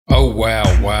Oh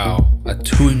wow, a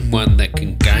 2-in-1 that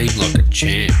can game like a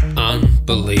champ.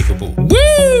 Unbelievable.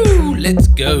 Woo! Let's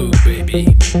go, baby.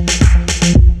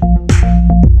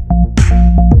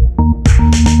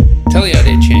 Tell you out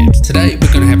there, champs. Today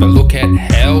we're going to have a look at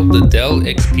how the Dell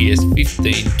XPS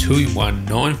 15 2-in-1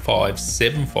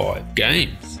 9575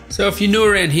 games. So if you're new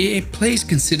around here, please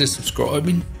consider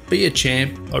subscribing. Be a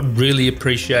champ, I'd really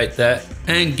appreciate that,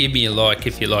 and give me a like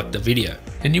if you like the video.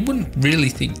 And you wouldn't really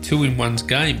think 2-in-1's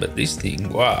game, but this thing,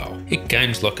 wow, it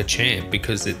games like a champ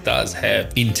because it does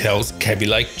have Intel's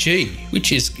GigaByte G,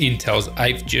 which is Intel's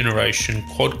 8th generation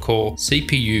quad-core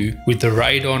CPU with the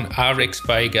Radeon RX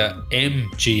Vega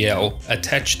MGL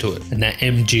attached to it. And that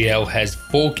MGL has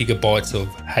 4 GB of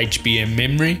HBM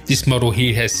memory. This model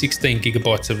here has 16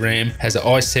 GB of RAM, has an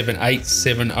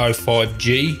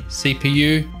i7-8705G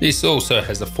CPU. This also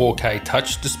has a 4K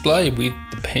touch display with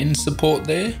the pen support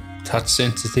there, touch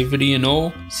sensitivity and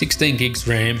all, 16 gigs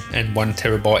RAM and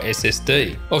 1TB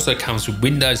SSD. Also comes with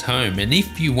Windows Home, and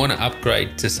if you want to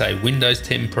upgrade to say Windows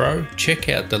 10 Pro, check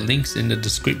out the links in the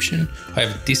description. I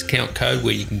have a discount code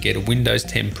where you can get a Windows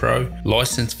 10 Pro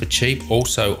license for cheap,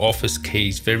 also Office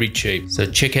keys very cheap. So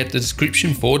check out the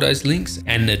description for those links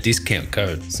and the discount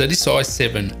code. So this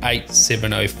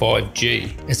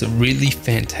i7-8705G is a really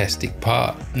fantastic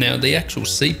part. Now the actual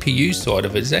CPU side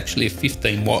of it is actually a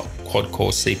 15-watt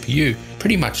quad-core CPU,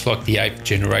 pretty much like the 8th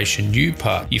generation U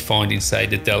part you find in, say,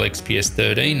 the Dell XPS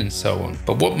 13 and so on.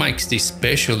 But what makes this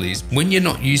special is when you're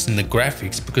not using the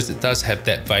graphics, because it does have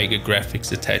that VEGA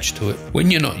graphics attached to it,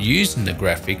 when you're not using the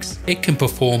graphics, it can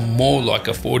perform more like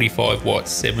a 45-watt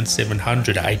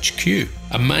 7700 HQ.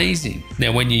 Amazing.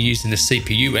 Now when you're using the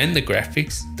CPU and the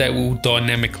graphics, they will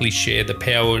dynamically share the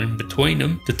power in between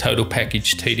them. The total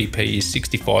package TDP is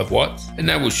 65 watts, and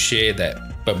they will share that.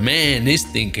 But man, this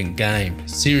thing can game,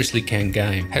 seriously can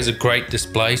game. Has a great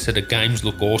display, so the games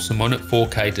look awesome on it,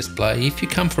 4K display. If you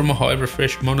come from a high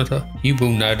refresh monitor, you will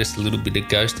notice a little bit of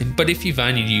ghosting, but if you've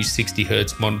only used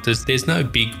 60Hz monitors, there's no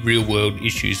big real world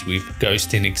issues with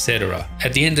ghosting, etc.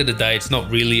 At the end of the day, it's not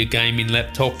really a gaming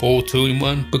laptop or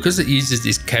 2-in-1. Because it uses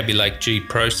this GigaByte G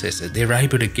processor, they're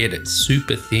able to get it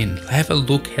super thin. Have a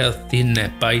look how thin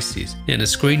that base is. Now the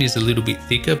screen is a little bit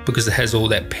thicker because it has all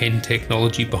that pen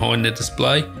technology behind the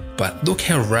display. But look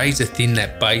how razor thin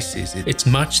that base is. It's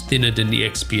much thinner than the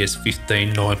XPS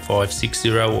 15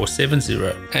 9560 or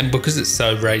 70. And because it's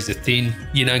so razor thin,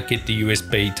 you don't get the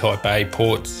USB Type A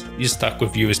ports. You're stuck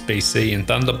with USB-C and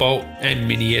Thunderbolt and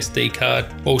mini SD card.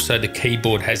 Also the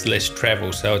keyboard has less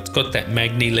travel, so it's got that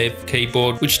magni-lev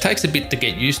keyboard, which takes a bit to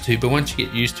get used to, but once you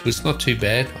get used to it, it's not too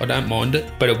bad. I don't mind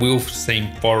it, but it will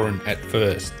seem foreign at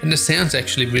first. And the sound's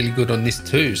actually really good on this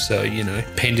too, so you know,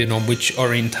 depending on which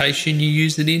orientation you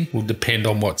use it in will depend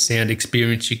on what sound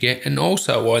experience you get. And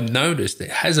also I noticed it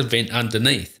has a vent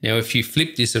underneath. Now if you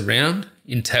flip this around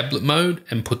in tablet mode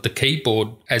and put the keyboard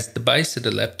as the base of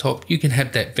the laptop, you can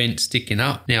have that vent sticking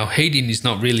up. Now heating is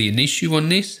not really an issue on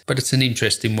this, but it's an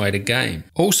interesting way to game.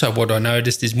 Also what I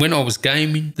noticed is when I was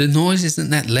gaming, the noise isn't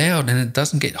that loud and it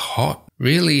doesn't get hot.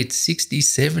 Really, it's 60,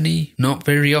 70, not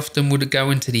very often would it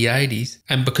go into the 80s.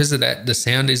 And because of that, the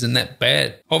sound isn't that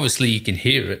bad. Obviously you can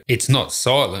hear it. It's not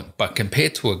silent, but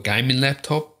compared to a gaming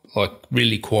laptop, like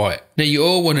really quiet. Now you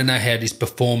all want to know how this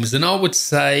performs, and I would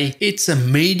say it's a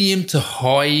medium to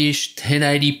high-ish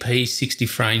 1080p 60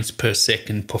 frames per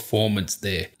second performance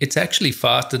there. It's actually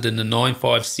faster than the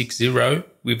 9560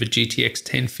 with a GTX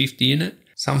 1050 in it.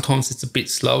 Sometimes it's a bit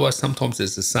slower, sometimes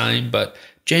it's the same, but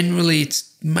generally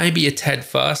it's maybe a tad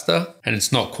faster, and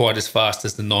it's not quite as fast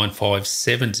as the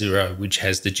 9570, which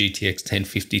has the GTX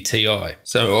 1050 Ti.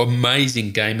 So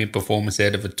amazing gaming performance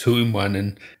out of a 2-in-1,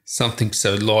 and something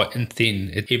so light and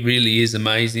thin. It really is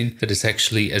amazing that it's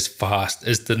actually as fast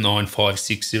as the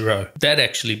 9560. That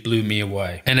actually blew me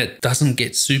away, and it doesn't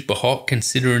get super hot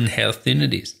considering how thin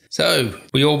it is. So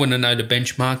we all want to know the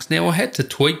benchmarks. Now I had to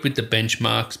tweak with the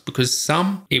benchmarks because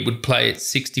some it would play at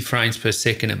 60 frames per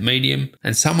second at medium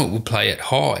and some it would play at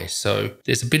high. So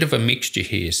there's a bit of a mixture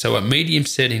here. So at medium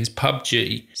settings,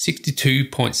 PUBG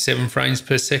 62.7 frames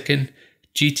per second,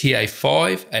 GTA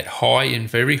 5 at high and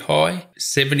very high,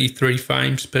 73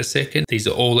 frames per second. These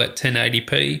are all at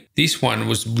 1080p. This one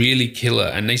was really killer,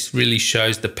 and this really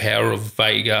shows the power of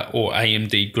VEGA or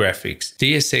AMD graphics.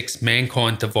 DSX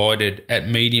Mankind Divided at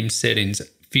medium settings,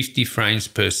 50 frames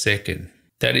per second.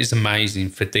 That is amazing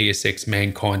for DSX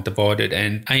Mankind Divided,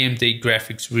 and AMD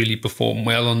graphics really perform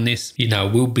well on this. You know,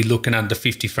 we'll be looking under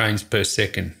 50 frames per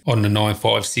second on the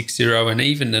 9560, and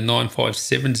even the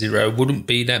 9570 wouldn't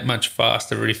be that much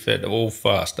faster, if at all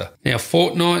faster. Now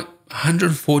Fortnite,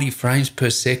 140 frames per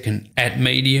second at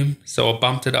medium, so I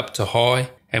bumped it up to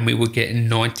high, and we were getting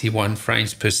 91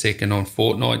 frames per second on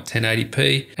Fortnite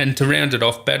 1080p. And to round it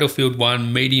off, Battlefield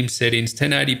 1 medium settings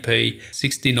 1080p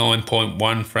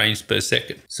 69.1 frames per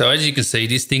second. So as you can see,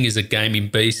 this thing is a gaming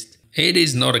beast. It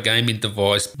is not a gaming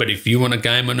device, but if you want to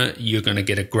game on it, you're going to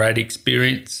get a great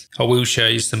experience. I will show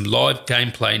you some live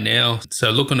gameplay now. So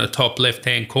look on the top left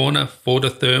hand corner for the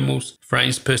thermals,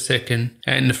 frames per second,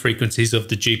 and the frequencies of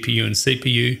the GPU and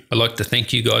CPU. I'd like to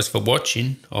thank you guys for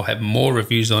watching. I'll have more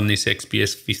reviews on this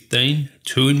XPS 15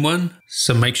 2-in-1,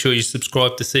 so make sure you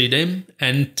subscribe to see them.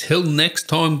 And till next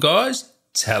time guys,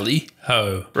 tally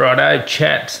ho. Righto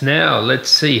chaps, now let's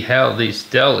see how this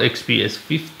Dell XPS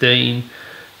 15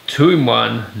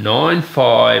 2-in-1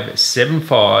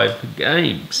 9575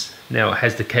 games. Now it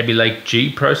has the Kaby Lake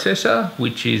G processor,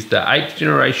 which is the 8th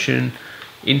generation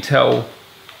Intel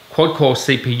quad-core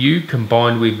CPU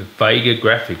combined with VEGA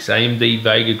graphics, AMD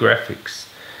VEGA graphics.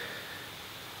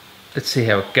 Let's see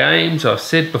how it games. I've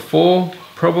said before,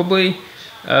 probably,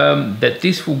 that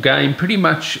this will game pretty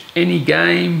much any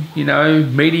game, you know,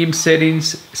 medium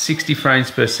settings, 60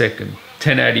 frames per second,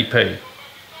 1080p.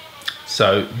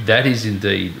 So that is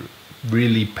indeed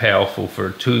really powerful for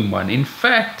a 2-in-1. In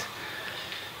fact,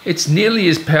 it's nearly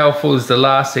as powerful as the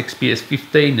last XPS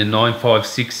 15, the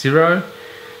 9560,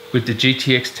 with the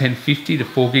GTX 1050, the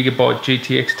 4GB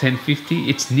GTX 1050.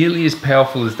 It's nearly as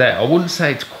powerful as that. I wouldn't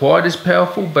say it's quite as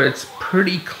powerful, but it's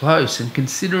pretty close. And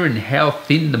considering how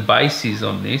thin the base is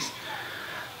on this,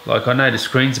 like I know the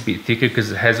screen's a bit thicker because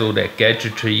it has all that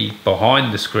gadgetry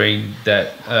behind the screen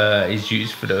that is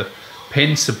used for the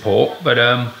pen support, but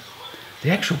the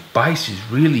actual base is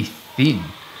really thin.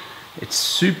 It's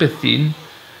super thin.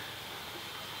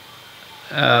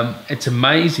 It's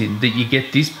amazing that you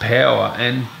get this power,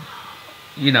 and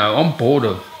you know, I'm bored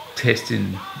of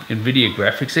testing NVIDIA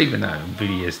graphics, even though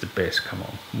NVIDIA is the best, come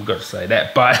on, we've got to say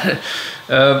that, but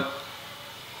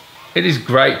it is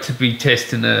great to be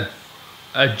testing a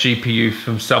GPU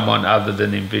from someone other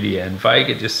than NVIDIA, and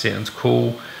VEGA just sounds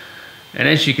cool. And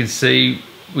as you can see,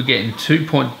 we're getting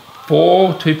 2.4,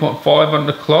 2.5 on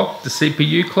the clock, the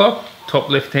CPU clock, top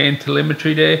left hand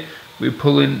telemetry there. We're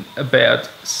pulling about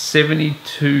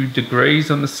 72 degrees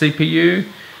on the CPU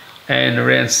and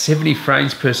around 70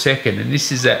 frames per second. And this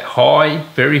is at high,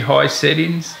 very high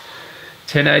settings,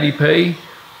 1080p.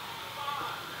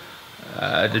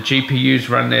 The GPU's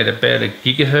running at about a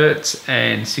gigahertz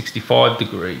and 65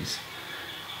 degrees.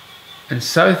 And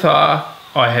so far,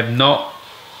 I have not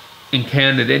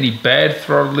encountered any bad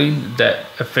throttling that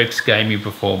affects gaming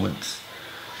performance.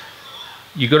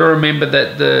 You got to remember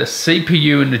that the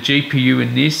CPU and the GPU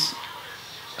in this,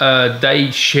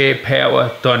 they share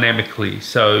power dynamically,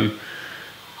 so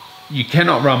you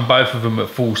cannot run both of them at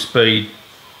full speed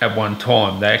at one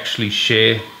time. They actually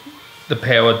share the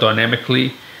power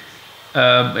dynamically.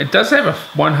 It does have a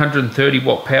 130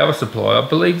 watt power supply. I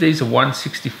believe these are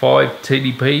 165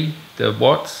 TDP, the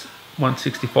watts,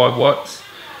 165 watts.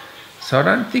 So I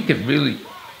don't think it really,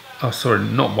 oh sorry,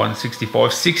 not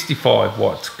 165, 65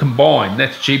 watts combined.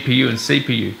 That's GPU and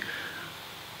CPU.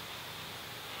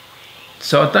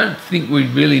 So I don't think we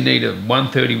really need a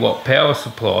 130 watt power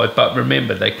supply, but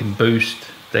remember they can boost,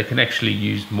 they can actually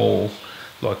use more,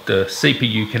 like the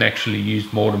CPU can actually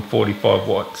use more than 45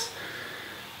 watts.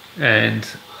 And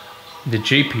the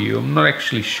GPU, I'm not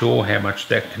actually sure how much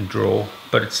that can draw,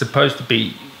 but it's supposed to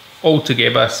be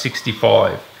altogether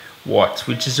 65 watts,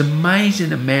 which is an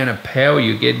amazing amount of power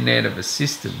you're getting out of a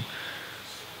system.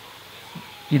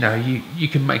 You know, you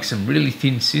can make some really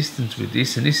thin systems with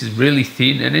this, and this is really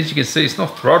thin, and as you can see, it's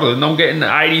not throttling. I'm getting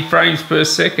 80 frames per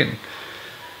second.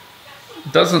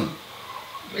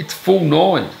 It's full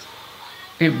noise.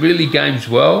 It really games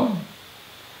well.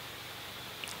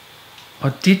 I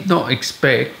did not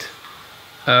expect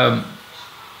VEGA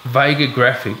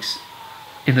graphics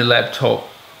in a laptop.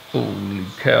 Holy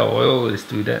cow, I always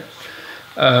do that.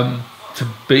 To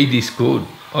be this good.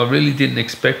 I really didn't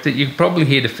expect it. You can probably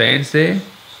hear the fans there.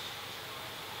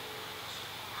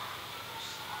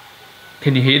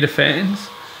 Can you hear the fans?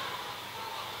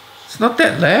 It's not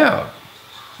that loud.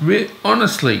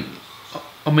 Honestly,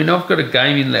 I mean, I've got a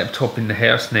gaming laptop in the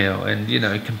house now, and you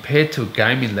know, compared to a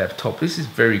gaming laptop, this is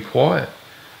very quiet.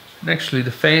 And actually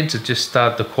the fans have just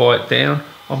started to quiet down.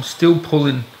 I'm still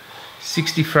pulling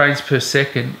 60 frames per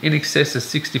second, in excess of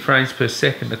 60 frames per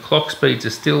second. The clock speeds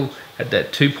are still at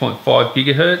that 2.5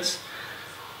 gigahertz.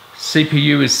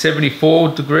 CPU is 74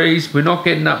 degrees. We're not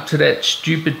getting up to that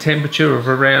stupid temperature of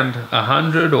around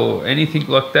 100 or anything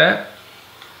like that.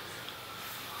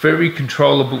 Very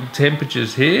controllable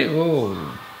temperatures here.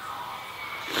 Oh.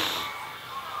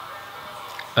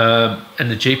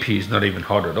 And the GPU is not even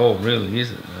hot at all, really,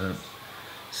 is it?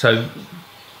 So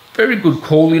very good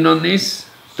cooling on this.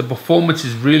 The performance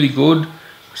is really good.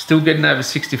 Still getting over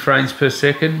 60 frames per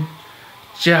second,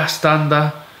 just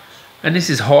under. And this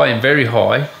is high and very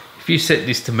high. If you set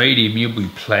this to medium, you'll be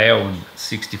plowing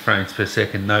 60 frames per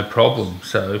second, no problem.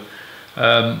 So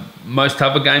most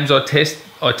other games I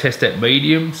test at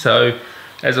medium. So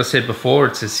as I said before,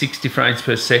 it's a 60 frames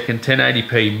per second,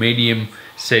 1080p medium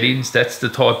settings. That's the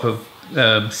type of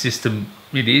system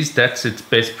it is. That's its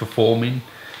best performing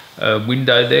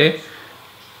window there.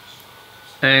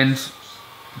 And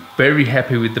very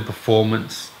happy with the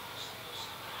performance.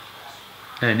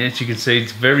 And as you can see,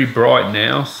 it's very bright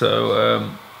now.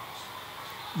 So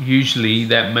usually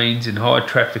that means in high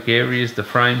traffic areas the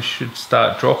frames should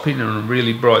start dropping on a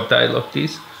really bright day like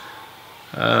this,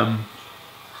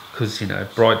 because you know,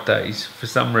 bright days for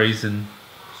some reason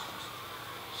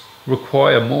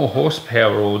require more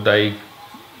horsepower, or they're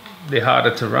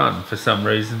harder to run for some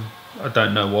reason. I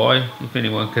don't know why. If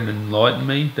anyone can enlighten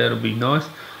me, that'll be nice.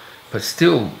 But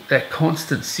still, that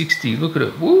constant 60, look at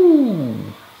it,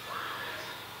 woo!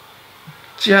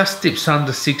 Just dips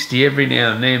under 60 every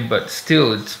now and then, but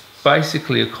still it's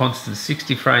basically a constant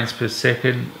 60 frames per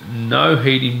second, no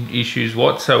heating issues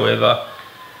whatsoever,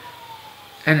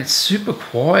 and it's super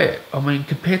quiet. I mean,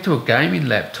 compared to a gaming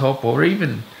laptop or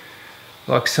even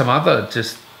like some other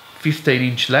just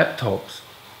 15-inch laptops,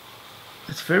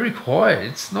 it's very quiet.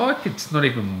 It's like it's not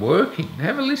even working.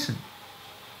 Have a listen.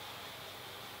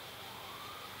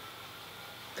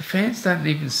 The fans don't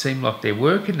even seem like they're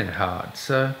working that hard.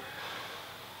 So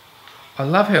I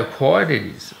love how quiet it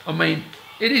is. I mean,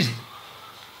 it is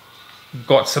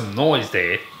got some noise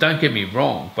there, don't get me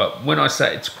wrong, but when I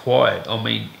say it's quiet, I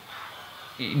mean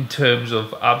in terms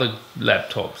of other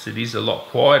laptops, it is a lot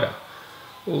quieter.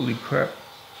 Holy crap.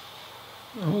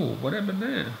 Oh, what happened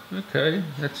there? Okay,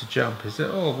 that's a jump, is it?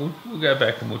 Oh, we'll go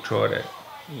back and we'll try that.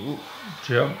 Ooh,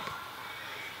 jump.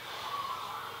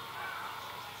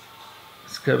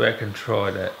 Let's go back and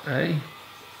try that, eh?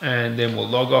 And then we'll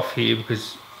log off here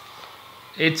because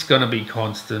it's going to be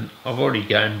constant. I've already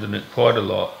gamed on it quite a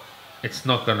lot. It's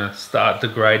not going to start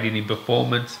degrading in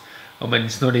performance. I mean,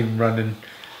 it's not even running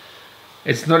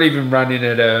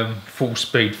at full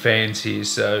speed fans here,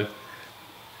 so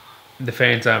the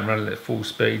fans aren't running at full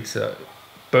speed. So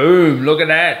boom, look at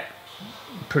that.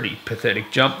 Pretty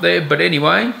pathetic jump there, but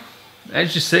anyway,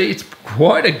 as you see, it's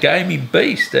quite a gaming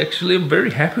beast actually. I'm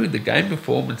very happy with the game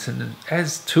performance, and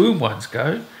as 2-in-1s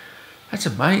go, that's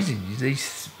amazing.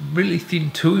 These really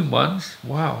thin 2-in-1s,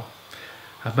 wow,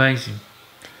 amazing.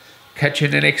 Catch you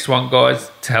in the next one, guys.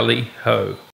 Tally ho.